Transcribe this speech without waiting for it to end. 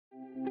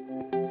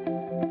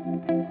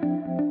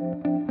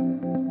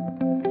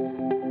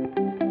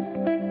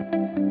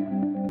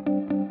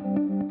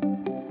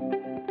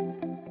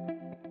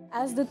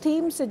As the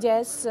theme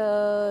suggests,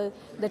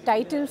 the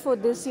title for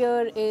this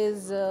year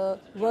is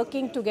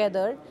Working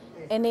Together,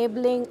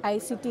 Enabling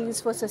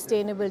ICTs for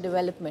Sustainable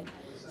Development.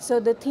 So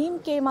the theme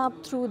came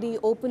up through the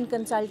open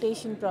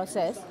consultation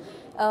process.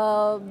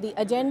 The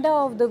agenda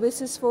of the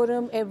WSIS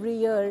Forum every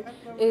year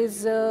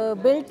is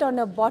built on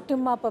a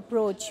bottom-up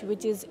approach,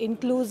 which is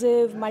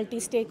inclusive,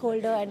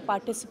 multi-stakeholder and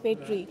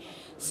participatory.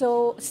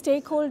 So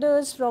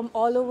stakeholders from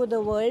all over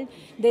the world,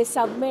 they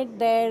submit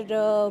their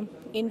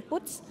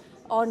inputs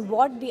on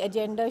what the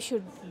agenda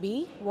should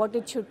be, what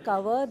it should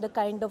cover, the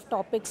kind of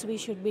topics we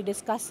should be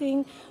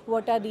discussing,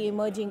 what are the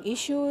emerging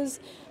issues,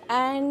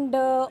 and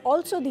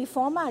also the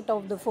format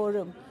of the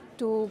forum.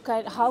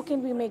 How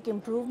can we make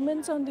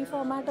improvements on the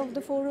format of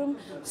the forum?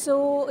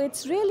 So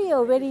it's really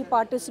a very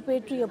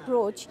participatory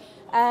approach,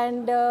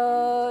 and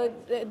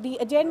the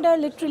agenda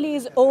literally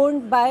is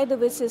owned by the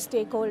WSIS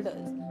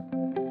stakeholders.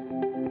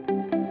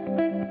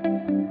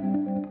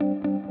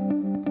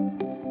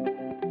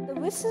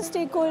 WSIS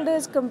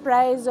stakeholders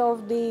comprise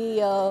of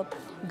the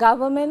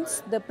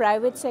governments, the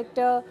private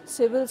sector,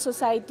 civil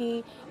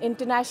society,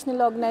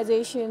 international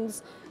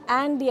organizations,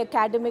 and the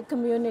academic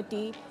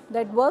community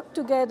that work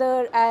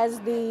together as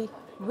the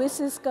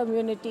WSIS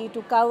community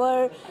to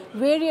cover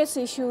various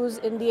issues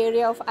in the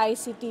area of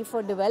ICT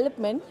for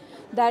development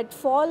that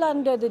fall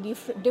under the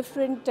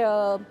different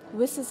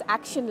WSIS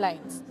action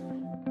lines.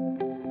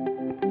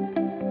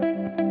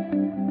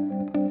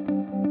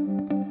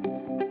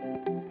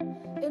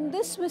 In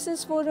this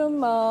WSIS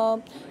Forum,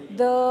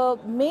 the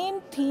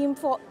main theme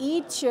for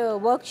each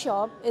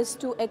workshop is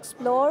to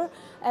explore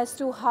as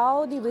to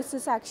how the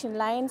WSIS action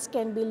lines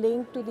can be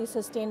linked to the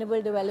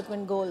Sustainable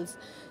Development Goals.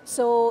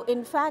 So,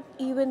 in fact,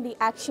 even the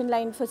action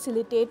line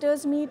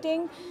facilitators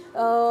meeting,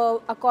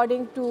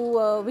 according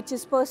to which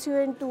is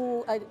pursuant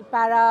to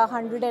para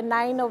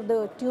 109 of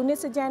the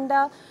Tunis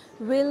agenda,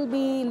 will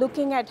be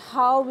looking at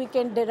how we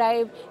can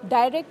derive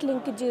direct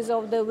linkages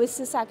of the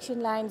WSIS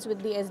action lines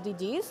with the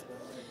SDGs.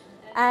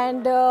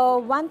 And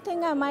one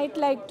thing I might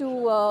like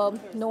to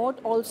note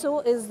also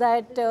is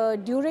that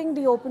during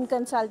the open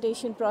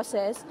consultation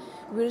process,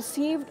 we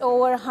received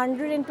over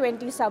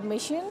 120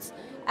 submissions,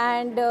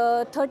 and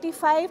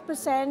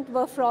 35%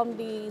 were from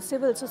the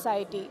civil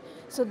society.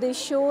 So this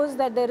shows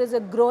that there is a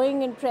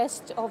growing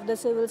interest of the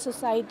civil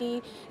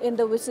society in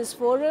the WSIS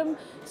Forum.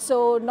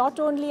 So not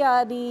only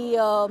are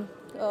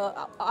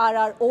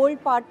our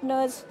old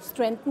partners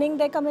strengthening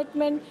their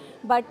commitment,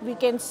 but we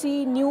can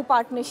see new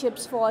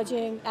partnerships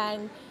forging,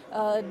 and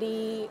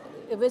the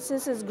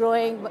WSIS is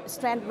growing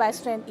strength by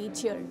strength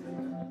each year.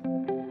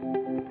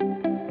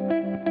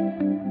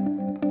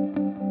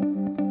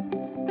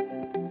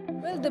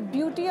 Well, the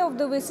beauty of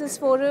the WSIS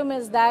Forum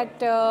is that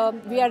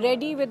we are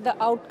ready with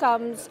the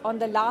outcomes on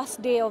the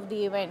last day of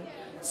the event.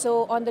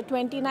 So on the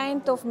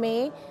 29th of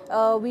May,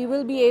 we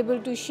will be able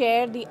to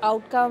share the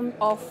outcome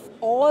of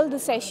all the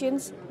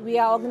sessions. We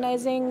are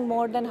organizing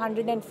more than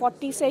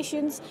 140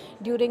 sessions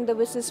during the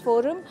WSIS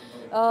Forum.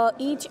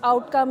 Each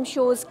outcome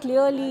shows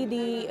clearly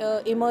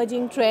the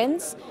emerging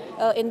trends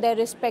in their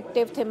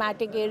respective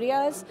thematic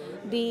areas,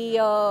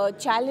 the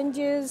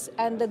challenges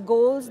and the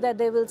goals that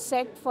they will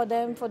set for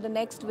them for the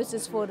next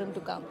WSIS Forum to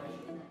come.